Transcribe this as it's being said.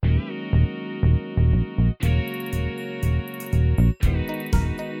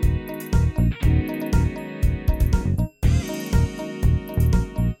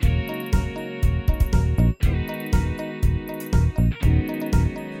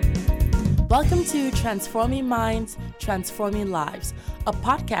Welcome to Transforming Minds, Transforming Lives, a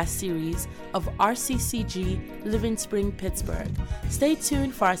podcast series of RCCG Living Spring, Pittsburgh. Stay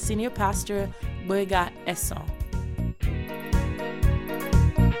tuned for our senior pastor, Boyega Esson.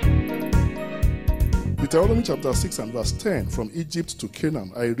 Deuteronomy chapter 6 and verse 10, from Egypt to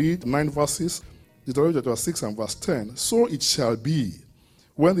Canaan. I read 9 verses. Deuteronomy chapter 6 and verse 10. So it shall be,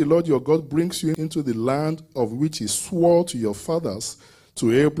 when the Lord your God brings you into the land of which he swore to your fathers,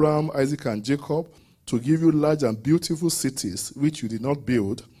 to Abraham, Isaac, and Jacob, to give you large and beautiful cities which you did not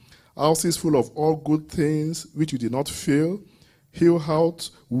build, houses full of all good things which you did not fill, hill out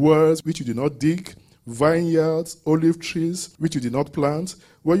wells which you did not dig, vineyards, olive trees which you did not plant,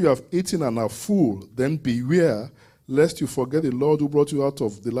 where you have eaten and are full, then beware lest you forget the Lord who brought you out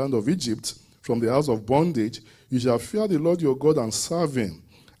of the land of Egypt, from the house of bondage. You shall fear the Lord your God and serve him,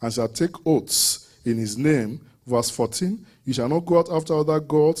 and shall take oaths in his name. Verse 14, you shall not go out after other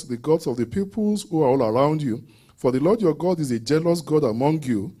gods, the gods of the peoples who are all around you. For the Lord your God is a jealous God among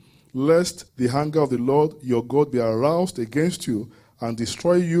you, lest the anger of the Lord your God be aroused against you and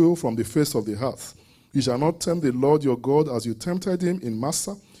destroy you from the face of the earth. You shall not tempt the Lord your God as you tempted him in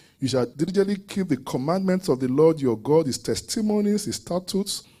Massah. You shall diligently keep the commandments of the Lord your God, his testimonies, his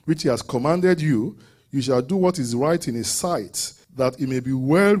statutes, which he has commanded you. You shall do what is right in his sight, that it may be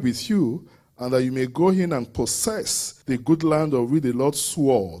well with you, and that you may go in and possess the good land of which the Lord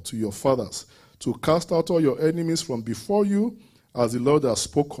swore to your fathers, to cast out all your enemies from before you, as the Lord has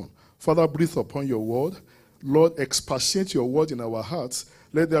spoken. Father, breathe upon your word. Lord, expatiate your word in our hearts.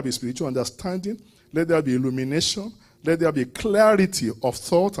 Let there be spiritual understanding. Let there be illumination. Let there be clarity of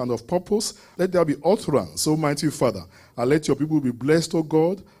thought and of purpose. Let there be utterance, O mighty Father. And let your people be blessed, O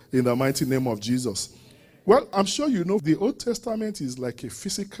God, in the mighty name of Jesus. Well, I'm sure you know the Old Testament is like a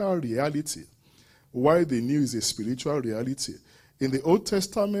physical reality, while the New is a spiritual reality. In the Old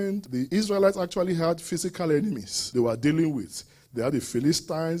Testament, the Israelites actually had physical enemies they were dealing with. They had the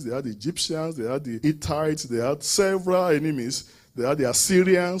Philistines, they had the Egyptians, they had the Hittites, they had several enemies. They had the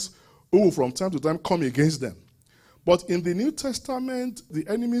Assyrians, who would from time to time come against them. But in the New Testament, the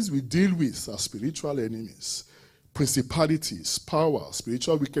enemies we deal with are spiritual enemies. Principalities, power,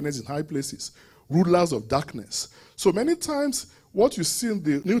 spiritual wickedness in high places, rulers of darkness. So many times, what you see in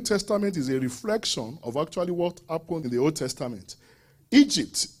the New Testament is a reflection of actually what happened in the Old Testament.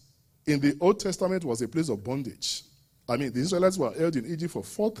 Egypt in the Old Testament was a place of bondage. I mean, the Israelites were held in Egypt for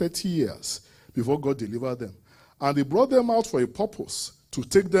 430 years before God delivered them. And he brought them out for a purpose, to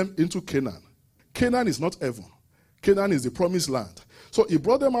take them into Canaan. Canaan is not heaven. Canaan is the promised land. So he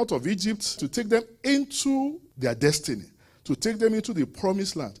brought them out of Egypt to take them into their destiny, to take them into the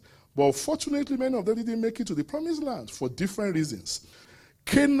promised land. But unfortunately, many of them didn't make it to the promised land for different reasons.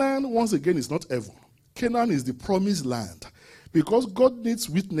 Canaan, once again, is not heaven. Canaan is the promised land, because God needs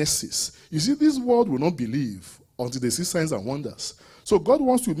witnesses. You see, this world will not believe until they see signs and wonders. So God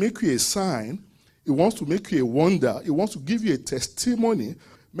wants to make you a sign. He wants to make you a wonder. He wants to give you a testimony.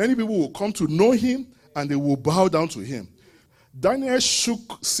 Many people will come to know him, and they will bow down to him. Daniel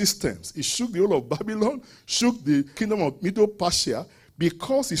shook systems. He shook the whole of Babylon, shook the kingdom of Medo-Persia,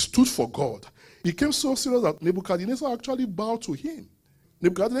 because he stood for God. He became so serious that Nebuchadnezzar actually bowed to him.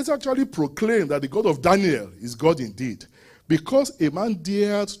 Nebuchadnezzar actually proclaimed that the God of Daniel is God indeed, because a man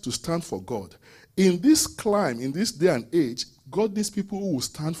dared to stand for God. In this climb, in this day and age, God needs people who will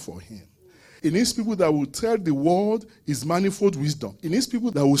stand for him. He needs people that will tell the world his manifold wisdom. He needs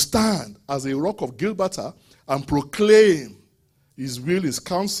people that will stand as a rock of Gibraltar and proclaim his will, his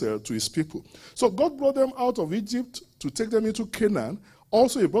counsel to his people. So God brought them out of Egypt to take them into Canaan.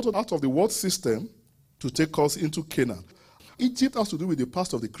 Also, he brought us out of the world system to take us into Canaan. Egypt has to do with the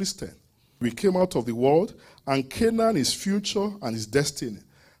past of the Christian. We came out of the world, and Canaan is future and is destiny.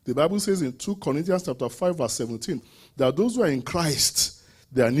 The Bible says in 2 Corinthians chapter 5, verse 17, that those who are in Christ,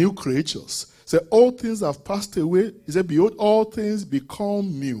 they are new creatures. Say, all things have passed away. He said, behold, all things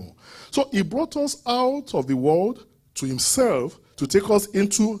become new. So he brought us out of the world to himself to take us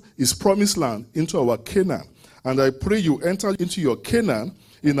into his promised land, into our Canaan. And I pray you enter into your Canaan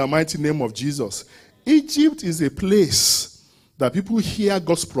in the mighty name of Jesus. Egypt is a place that people hear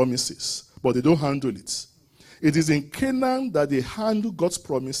God's promises, but they don't handle it. It is in Canaan that they handle God's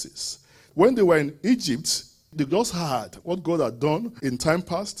promises. When they were in Egypt, they just heard what God had done in time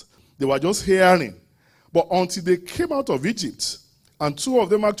past. They were just hearing. But until they came out of Egypt, and two of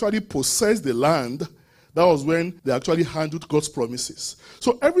them actually possessed the land, that was when they actually handled God's promises.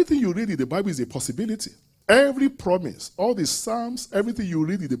 So everything you read in the Bible is a possibility. Every promise, all the Psalms, everything you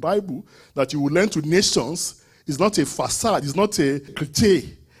read in the Bible that you will learn to nations is not a facade, it's not a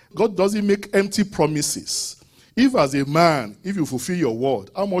cliche. God doesn't make empty promises. If as a man, if you fulfill your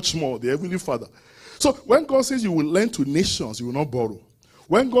word, how much more the Heavenly Father? So when God says you will lend to nations, you will not borrow.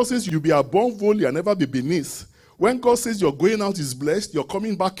 When God says you'll be above only and never be beneath. When God says your going out is blessed, your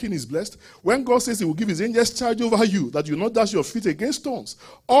coming back in is blessed. When God says he will give his angels charge over you, that you will not dash your feet against stones.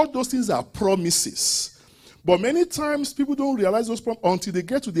 All those things are promises. But many times people don't realize those promises until they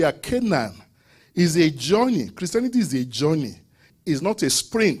get to their Canaan. It's a journey. Christianity is a journey. It's not a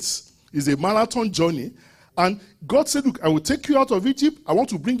sprint. It's a marathon journey. And God said, look, I will take you out of Egypt. I want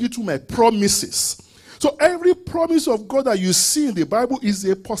to bring you to my promises. So every promise of God that you see in the Bible is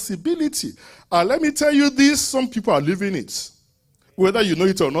a possibility. Let me tell you this, some people are living it. Whether you know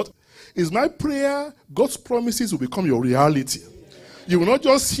it or not, it's my prayer God's promises will become your reality. You will not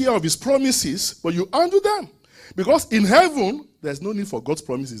just hear of his promises, but you undo them. Because in heaven, there's no need for God's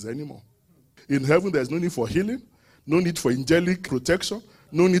promises anymore. In heaven, there's no need for healing, no need for angelic protection,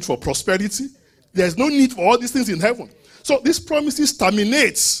 no need for prosperity. There's no need for all these things in heaven. So these promises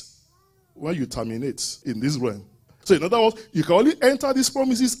terminate when you terminate in this realm. So in other words, you can only enter these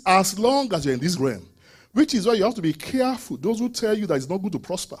promises as long as you're in this realm. Which is why you have to be careful. Those who tell you that it's not good to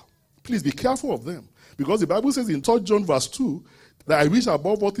prosper, please be careful of them. Because the Bible says in 3 John verse 2, that I wish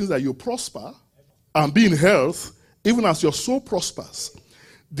above all things that you prosper and be in health, even as your soul prospers.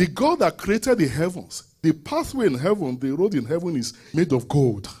 The God that created the heavens, the pathway in heaven, the road in heaven is made of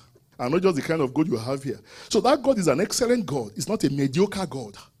gold. And not just the kind of gold you have here. So that God is an excellent God. It's not a mediocre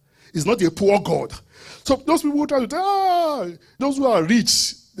God. It's not a poor God. So those people who try to tell, those who are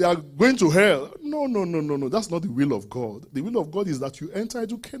rich, they are going to hell. No. That's not the will of God. The will of God is that you enter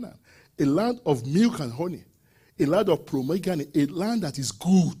into Canaan, a land of milk and honey, a land of pomegranate, a land that is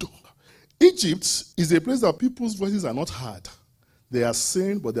good. Egypt is a place that people's voices are not heard. They are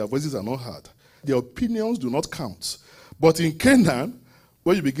sane, but their voices are not heard. Their opinions do not count. But in Canaan,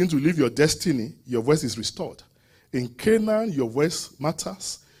 when you begin to live your destiny, your voice is restored. In Canaan, your voice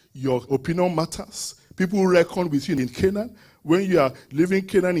matters. Your opinion matters. People will reckon with you in Canaan. When you are living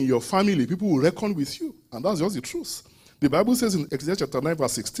Canaan in your family, people will reckon with you. And that's just the truth. The Bible says in Exodus chapter 9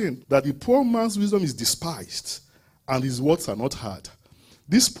 verse 16 that the poor man's wisdom is despised and his words are not heard.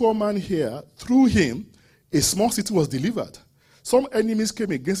 This poor man here, through him, a small city was delivered. Some enemies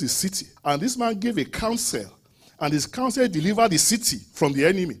came against his city, and this man gave a counsel, and his counsel delivered the city from the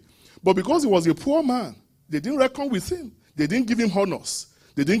enemy. But because he was a poor man, they didn't reckon with him. They didn't give him honors.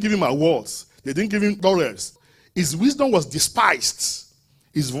 They didn't give him awards. They didn't give him laurels. His wisdom was despised.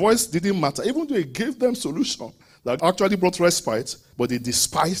 His voice didn't matter. Even though he gave them solution that actually brought respite, but they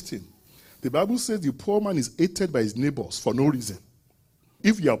despised him. The Bible says the poor man is hated by his neighbors for no reason.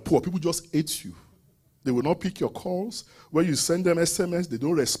 If you are poor, people just hate you. They will not pick your calls. When you send them SMS, they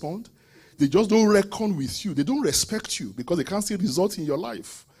don't respond. They just don't reckon with you. They don't respect you because they can't see results in your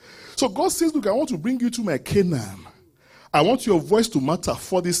life. So God says, look, I want to bring you to my Canaan. I want your voice to matter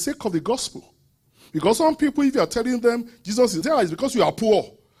for the sake of the gospel. Because some people, if you are telling them, Jesus is there, it's because you are poor.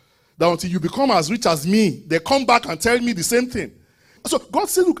 That until you become as rich as me, they come back and tell me the same thing. So God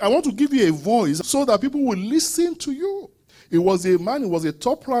said, look, I want to give you a voice so that people will listen to you. It was a man, it was a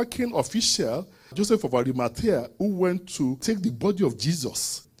top-ranking official, Joseph of Arimathea, who went to take the body of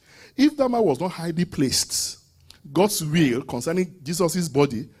Jesus. If that man was not highly placed, God's will concerning Jesus'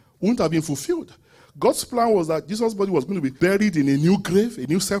 body wouldn't have been fulfilled. God's plan was that Jesus' body was going to be buried in a new grave, a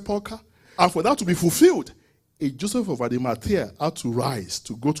new sepulchre. And for that to be fulfilled, a Joseph of Arimathea had to rise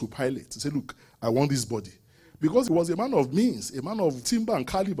to go to Pilate to say, look, I want this body. Because he was a man of means, a man of timber and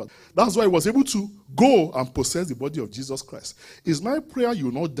caliber. That's why he was able to go and possess the body of Jesus Christ. It's my prayer you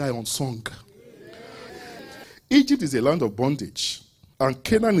will not die unsung. Egypt is a land of bondage, and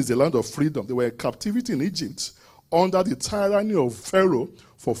Canaan is a land of freedom. They were in captivity in Egypt under the tyranny of Pharaoh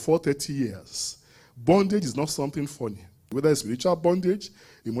for 430 years. Bondage is not something funny. Whether it's spiritual bondage,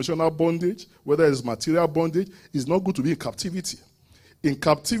 emotional bondage, whether it's material bondage, it's not good to be in captivity. In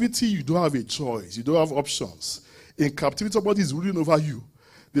captivity, you don't have a choice. You don't have options. In captivity, somebody is ruling over you.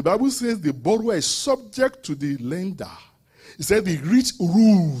 The Bible says the borrower is subject to the lender. It said the rich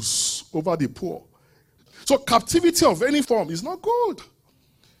rules over the poor. So captivity of any form is not good.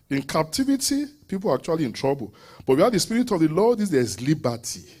 In captivity, people are actually in trouble. But without the Spirit of the Lord, there's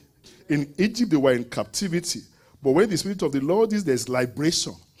liberty. In Egypt, they were in captivity. But when the Spirit of the Lord is, there's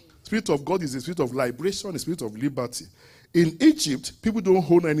liberation. The Spirit of God is the Spirit of liberation, the Spirit of liberty. In Egypt, people don't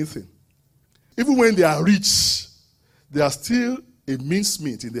own anything. Even when they are rich, they are still a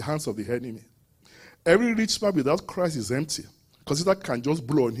mincemeat in the hands of the enemy. Every rich man without Christ is empty, because that can just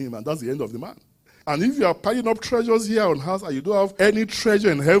blow on him, and that's the end of the man. And if you are piling up treasures here on earth and you don't have any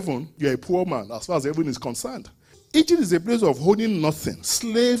treasure in heaven, you're a poor man as far as heaven is concerned. Egypt is a place of owning nothing.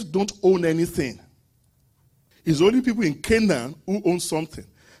 Slaves don't own anything. It's only people in Canaan who own something.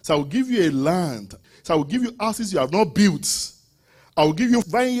 So I will give you a land. So I will give you houses you have not built. I will give you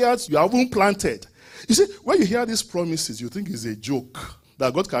vineyards you haven't planted. You see, when you hear these promises, you think it's a joke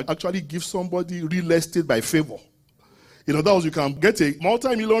that God can actually give somebody real estate by favor. In other words, you can get a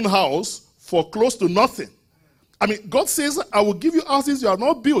multi-million house for close to nothing. I mean, God says, I will give you houses you have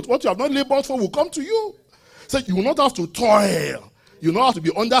not built. What you have not labored for will come to you. So you will not have to toil. You don't have to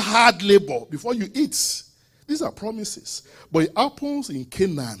be under hard labor before you eat. These are promises. But it happens in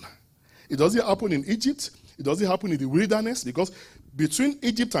Canaan. It doesn't happen in Egypt. It doesn't happen in the wilderness, because between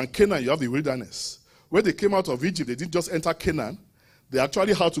Egypt and Canaan, you have the wilderness. When they came out of Egypt, they didn't just enter Canaan. They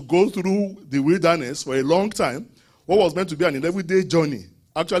actually had to go through the wilderness for a long time. What was meant to be an 11-day journey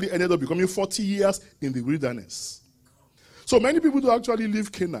actually ended up becoming 40 years in the wilderness. So many people do actually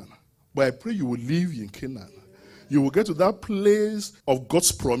leave Canaan. But I pray you will live in Canaan. You will get to that place of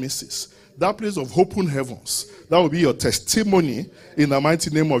God's promises, that place of open heavens. That will be your testimony in the mighty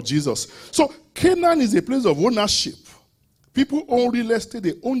name of Jesus. So Canaan is a place of ownership. People own real estate.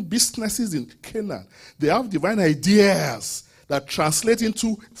 They own businesses in Canaan. They have divine ideas that translate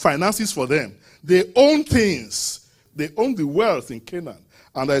into finances for them. They own things. They own the wealth in Canaan.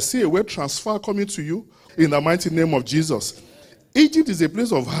 And I see a wealth transfer coming to you in the mighty name of Jesus. Egypt is a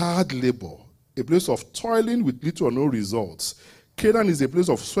place of hard labor, a place of toiling with little or no results. Canaan is a place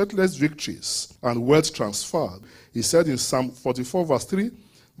of sweatless victories and wealth transfer. He said in Psalm 44 verse 3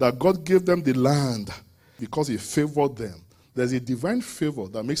 that God gave them the land because he favored them. There's a divine favor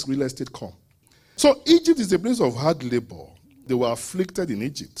that makes real estate come. So Egypt is a place of hard labor. They were afflicted in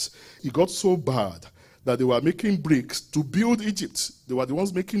Egypt. It got so bad that they were making bricks to build Egypt. They were the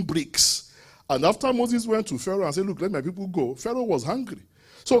ones making bricks. And after Moses went to Pharaoh and said, look, let my people go, Pharaoh was hungry.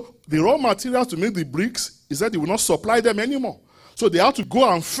 So the raw materials to make the bricks, he said he would not supply them anymore. So they had to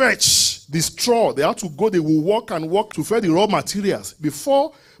go and fetch the straw. They had to go, they will walk to fetch the raw materials.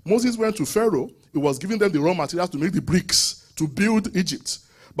 Before Moses went to Pharaoh, he was giving them the raw materials to make the bricks, to build Egypt.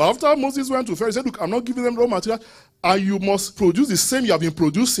 But after Moses went to Pharaoh, he said, look, I'm not giving them raw materials, and you must produce the same you have been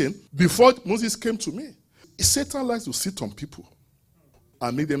producing before Moses came to me. Satan likes to sit on people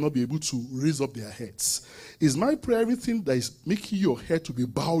and make them not be able to raise up their heads. It's my prayer, everything that is making your head to be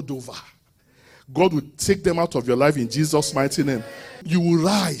bowed over, God will take them out of your life in Jesus' mighty name. You will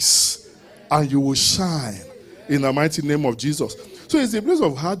rise and you will shine in the mighty name of Jesus. So it's a place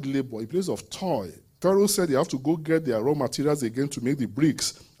of hard labor, a place of toil. Pharaoh said they have to go get their raw materials again to make the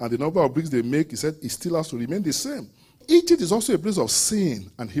bricks. And the number of bricks they make, he said, it still has to remain the same. Egypt is also a place of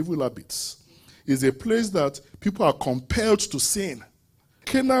sin and evil habits. It's a place that people are compelled to sin.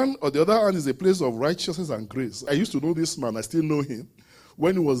 Canaan, on the other hand, is a place of righteousness and grace. I used to know this man. I still know him.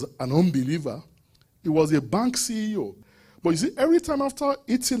 When he was an unbeliever, he was a bank CEO. But you see, every time after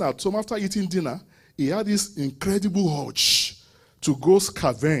eating at home, after eating dinner, he had this incredible urge to go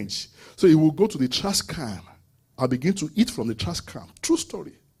scavenge. So he would go to the trash can and begin to eat from the trash can. True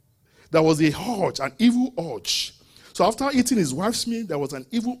story. There was a urge, an evil urge. So after eating his wife's meal, there was an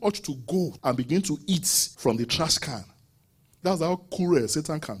evil urge to go and begin to eat from the trash can. That's how cruel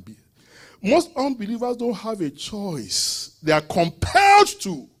Satan can be. Most unbelievers don't have a choice. They are compelled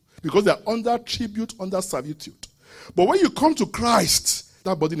to, because they are under tribute, under servitude. But when you come to Christ,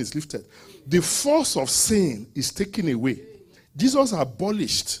 that burden is lifted. The force of sin is taken away. Jesus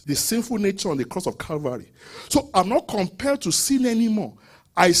abolished the sinful nature on the cross of Calvary. So I'm not compelled to sin anymore.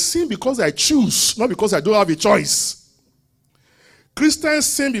 I sin because I choose, not because I don't have a choice. Christians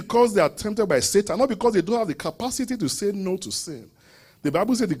sin because they are tempted by Satan, not because they don't have the capacity to say no to sin. The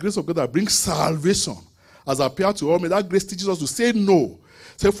Bible says the grace of God that brings salvation has appeared to all men. That grace teaches us to say no.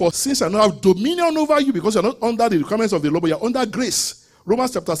 Say, for sin shall not have dominion over you, because you're not under the requirements of the law, but you're under grace.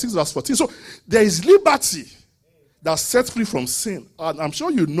 Romans chapter 6 verse 14. So there is liberty that sets free from sin. And I'm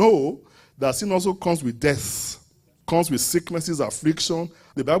sure you know that sin also comes with death, comes with sicknesses, affliction.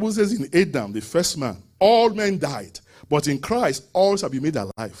 The Bible says in Adam, the first man, all men died. But in Christ, all shall be made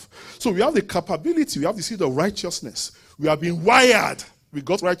alive. So we have the capability, we have the seed of righteousness. We have been wired with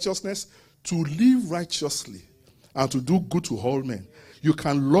God's righteousness to live righteously and to do good to all men. You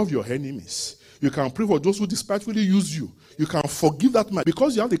can love your enemies. You can pray for those who despitefully use you. You can forgive that man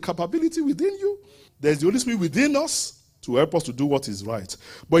because you have the capability within you. There's the Holy Spirit within us to help us to do what is right.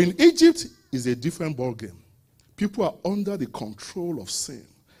 But in Egypt, it's a different ballgame. People are under the control of sin.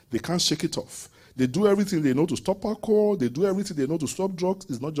 They can't shake it off. They do everything they know to stop alcohol. They do everything they know to stop drugs.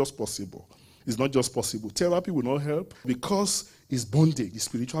 It's not just possible. It's not just possible. Therapy will not help because it's bondage, it's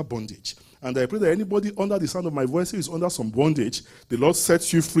spiritual bondage. And I pray that anybody under the sound of my voice who is under some bondage, the Lord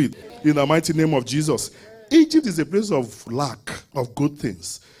sets you free in the mighty name of Jesus. Egypt is a place of lack of good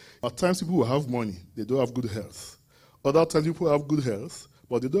things. At times people will have money, they don't have good health. Other times people have good health,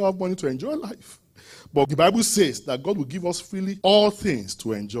 but they don't have money to enjoy life. But the Bible says that God will give us freely all things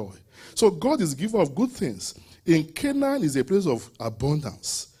to enjoy. So God is the giver of good things. In Canaan is a place of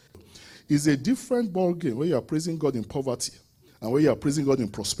abundance. It's a different ballgame where you are praising God in poverty and where you are praising God in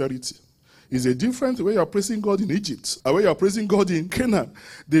prosperity. It's a different way you are praising God in Egypt and where you are praising God in Canaan.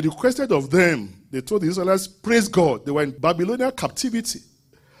 They requested of them, they told the Israelites, praise God. They were in Babylonian captivity.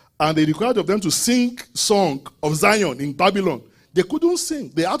 And they required of them to sing song of Zion in Babylon. They couldn't sing.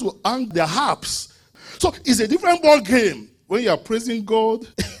 They had to hang their harps. So it's a different ball game when you are praising God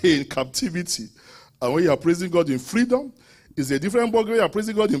in captivity and when you are praising God in freedom. It's a different ball game when you are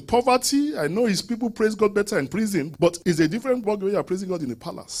praising God in poverty. I know his people praise God better in prison, but it's a different ball game when you are praising God in the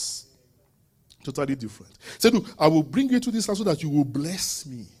palace. Totally different. Say, look, I will bring you to this house so that you will bless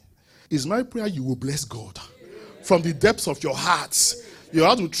me. It's my prayer you will bless God. From the depths of your hearts, you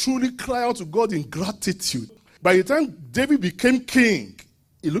have to truly cry out to God in gratitude. By the time David became king,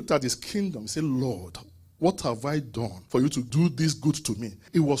 he looked at his kingdom and said, Lord, what have I done for you to do this good to me?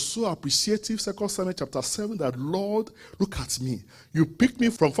 It was so appreciative, 2 Samuel chapter 7, that Lord, look at me. You picked me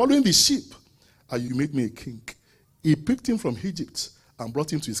from following the sheep and you made me a king. He picked him from Egypt and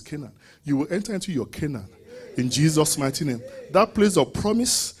brought him to his Canaan. You will enter into your Canaan in Jesus' mighty name. That place of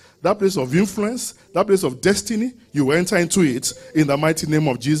promise, that place of influence, that place of destiny, you will enter into it in the mighty name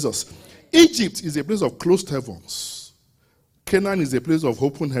of Jesus. Egypt is a place of closed heavens. Canaan is a place of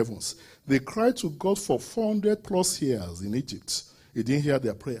open heavens. They cried to God for 400 plus years in Egypt. He didn't hear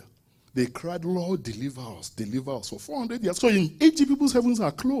their prayer. They cried, Lord, deliver us for 400 years. So in Egypt, people's heavens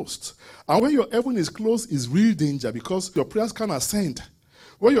are closed. And when your heaven is closed, it's real danger because your prayers can't ascend.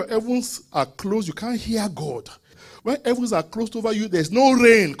 When your heavens are closed, you can't hear God. When heavens are closed over you, there's no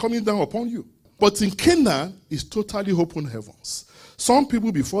rain coming down upon you. But in Canaan, it's totally open heavens. Some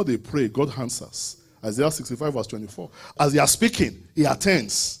people, before they pray, God answers. Isaiah 65 verse 24. As they are speaking, he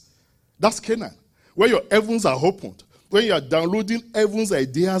attends. That's Canaan. Where your heavens are opened. When you are downloading heaven's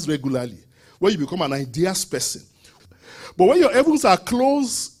ideas regularly. When you become an ideas person. But when your heavens are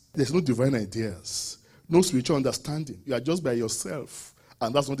closed, there's no divine ideas. No spiritual understanding. You are just by yourself.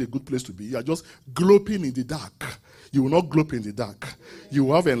 And that's not a good place to be. You are just groping in the dark. You will not grope in the dark. You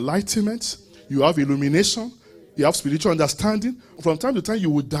will have enlightenment. You have illumination. You have spiritual understanding. From time to time, you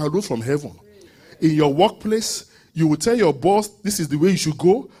will download from heaven. In your workplace, you will tell your boss, this is the way you should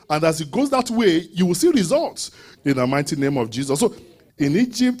go. And as it goes that way, you will see results in the mighty name of Jesus. So in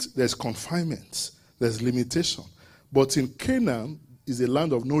Egypt, there's confinement. There's limitation. But in Canaan is a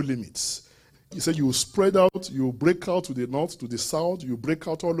land of no limits. He said you will spread out, you will break out to the north, to the south, you will break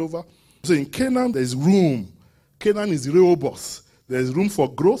out all over. So in Canaan, there's room. Canaan is Rehoboth. There's room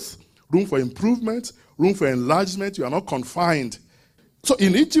for growth, room for improvement, room for enlargement. You are not confined. So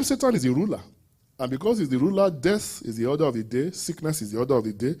in Egypt, Satan is the ruler. And because he's the ruler, death is the order of the day, sickness is the order of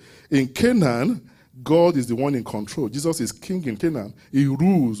the day. In Canaan, God is the one in control. Jesus is king in Canaan. He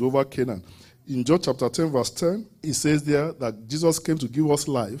rules over Canaan. In John chapter 10, verse 10, it says there that Jesus came to give us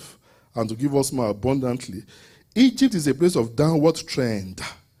life and to give us more abundantly. Egypt is a place of downward trend.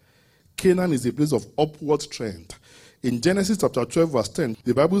 Canaan is a place of upward trend. In Genesis chapter 12, verse 10,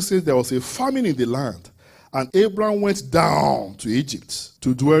 the Bible says there was a famine in the land, and Abraham went down to Egypt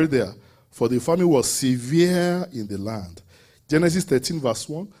to dwell there, for the famine was severe in the land. Genesis 13, verse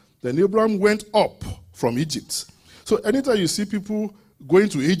 1, then Abraham went up from Egypt. So anytime you see people going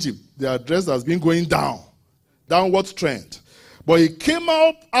to Egypt, they are addressed as being going down, downward trend. But he came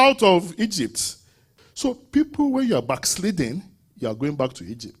out of Egypt. So people, when you are backsliding, you are going back to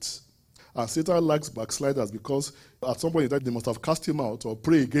Egypt. And Satan likes backsliders because at some point in time, they must have cast him out or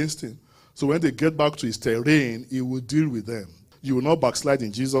pray against him. So when they get back to his terrain, he will deal with them. You will not backslide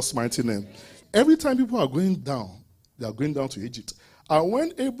in Jesus' mighty name. Every time people are going down, they are going down to Egypt. And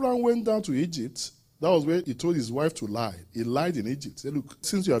when Abraham went down to Egypt, that was where he told his wife to lie. He lied in Egypt. He said, look,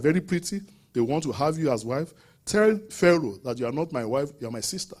 since you are very pretty, they want to have you as wife. Tell Pharaoh that you are not my wife, you are my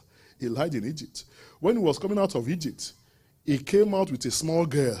sister. He lied in Egypt. When he was coming out of Egypt, he came out with a small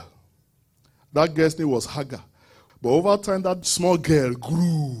girl. That girl's name was Hagar. But over time, that small girl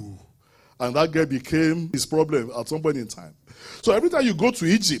grew. And that girl became his problem at some point in time. So every time you go to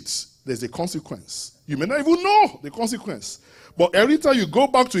Egypt, there's a consequence. You may not even know the consequence. But every time you go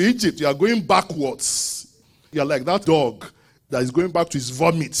back to Egypt, you are going backwards. You are like that dog that is going back to his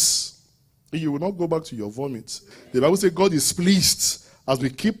vomits. You will not go back to your vomits. The Bible says God is pleased as we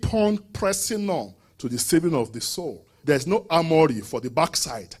keep on pressing on to the saving of the soul. There's no armory for the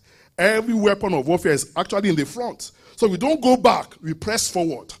backside. Every weapon of warfare is actually in the front. So we don't go back, we press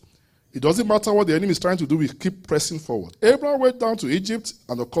forward. It doesn't matter what the enemy is trying to do, we keep pressing forward. Abraham went down to Egypt,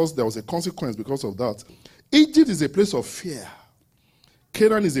 and of course there was a consequence because of that. Egypt is a place of fear.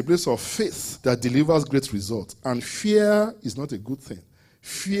 Canaan is a place of faith that delivers great results. And fear is not a good thing.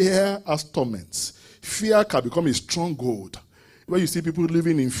 Fear has torments. Fear can become a stronghold. When you see people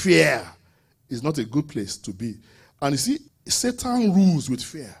living in fear, it's not a good place to be. And you see, Satan rules with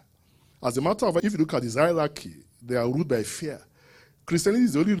fear. As a matter of fact, if you look at his hierarchy, they are ruled by fear. Christianity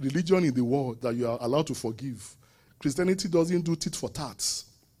is the only religion in the world that you are allowed to forgive. Christianity doesn't do tit for tat.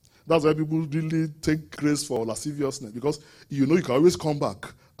 That's why people really take grace for lasciviousness, because you know you can always come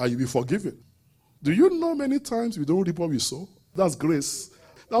back and you'll be forgiven. Do you know many times we don't reap what we sow? That's grace.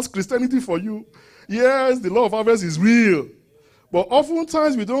 That's Christianity for you. Yes, the law of harvest is real. But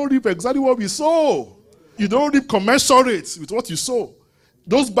oftentimes we don't reap exactly what we sow. You don't reap commensurate with what you sow.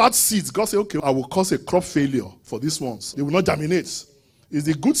 Those bad seeds, God said, okay, I will cause a crop failure for these ones. They will not germinate. It's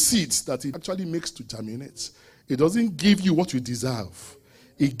the good seeds that it actually makes to germinate. It doesn't give you what you deserve.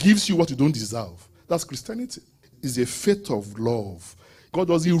 It gives you what you don't deserve. That's Christianity. It's a faith of love. God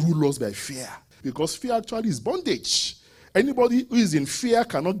doesn't rule us by fear, because fear actually is bondage. Anybody who is in fear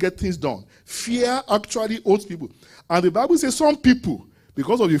cannot get things done. Fear actually holds people. And the Bible says some people,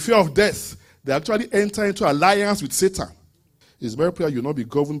 because of the fear of death, they actually enter into alliance with Satan. It's my prayer you will not be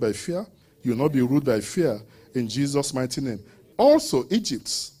governed by fear. You will not be ruled by fear, in Jesus' mighty name. Also,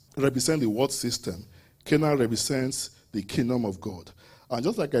 Egypt represents the world system. Canaan represents the kingdom of God. And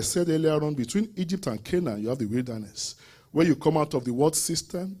just like I said earlier on, between Egypt and Canaan, you have the wilderness. When you come out of the world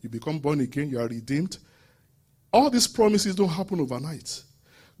system, you become born again, you are redeemed. All these promises don't happen overnight.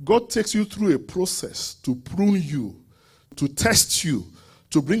 God takes you through a process to prune you, to test you,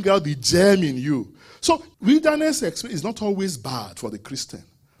 to bring out the gem in you. So wilderness is not always bad for the Christian.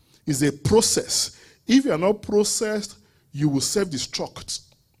 It's a process. If you are not processed, you will self-destruct.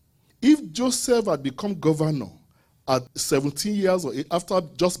 If Joseph had become governor at 17 years or after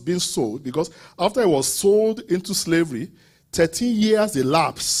just being sold, because after he was sold into slavery, 13 years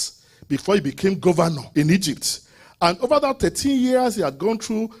elapsed before he became governor in Egypt. And over that 13 years, he had gone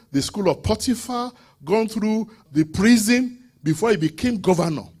through the school of Potiphar, gone through the prison before he became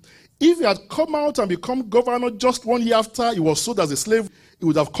governor. If he had come out and become governor just 1 year after he was sold as a slave, he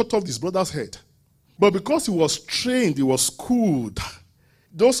would have cut off his brother's head. But because he was trained, he was schooled,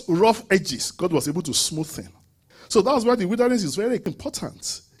 those rough edges, God was able to smoothen. So that's why the wilderness is very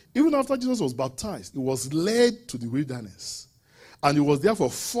important. Even after Jesus was baptized, he was led to the wilderness. And he was there for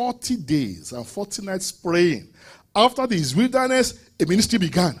 40 days and 40 nights praying. After his wilderness, a ministry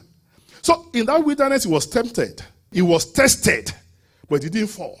began. So in that wilderness, he was tempted. He was tested, but he didn't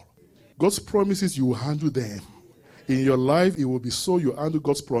fall. God's promises, you will handle them. In your life, it will be so you handle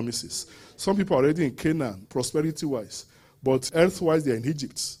God's promises. Some people are already in Canaan, prosperity-wise, but earth-wise, they're in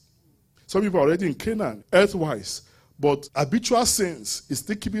Egypt. Some people are already in Canaan, earth-wise, but habitual sins is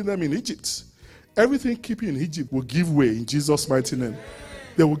still keeping them in Egypt. Everything keeping in Egypt will give way in Jesus' mighty name.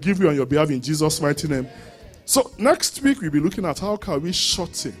 They will give you on your behalf in Jesus' mighty name. So next week, we'll be looking at how can we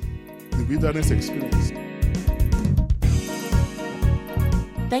shorten the wilderness experience.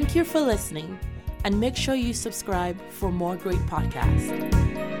 Thank you for listening, and make sure you subscribe for more great podcasts.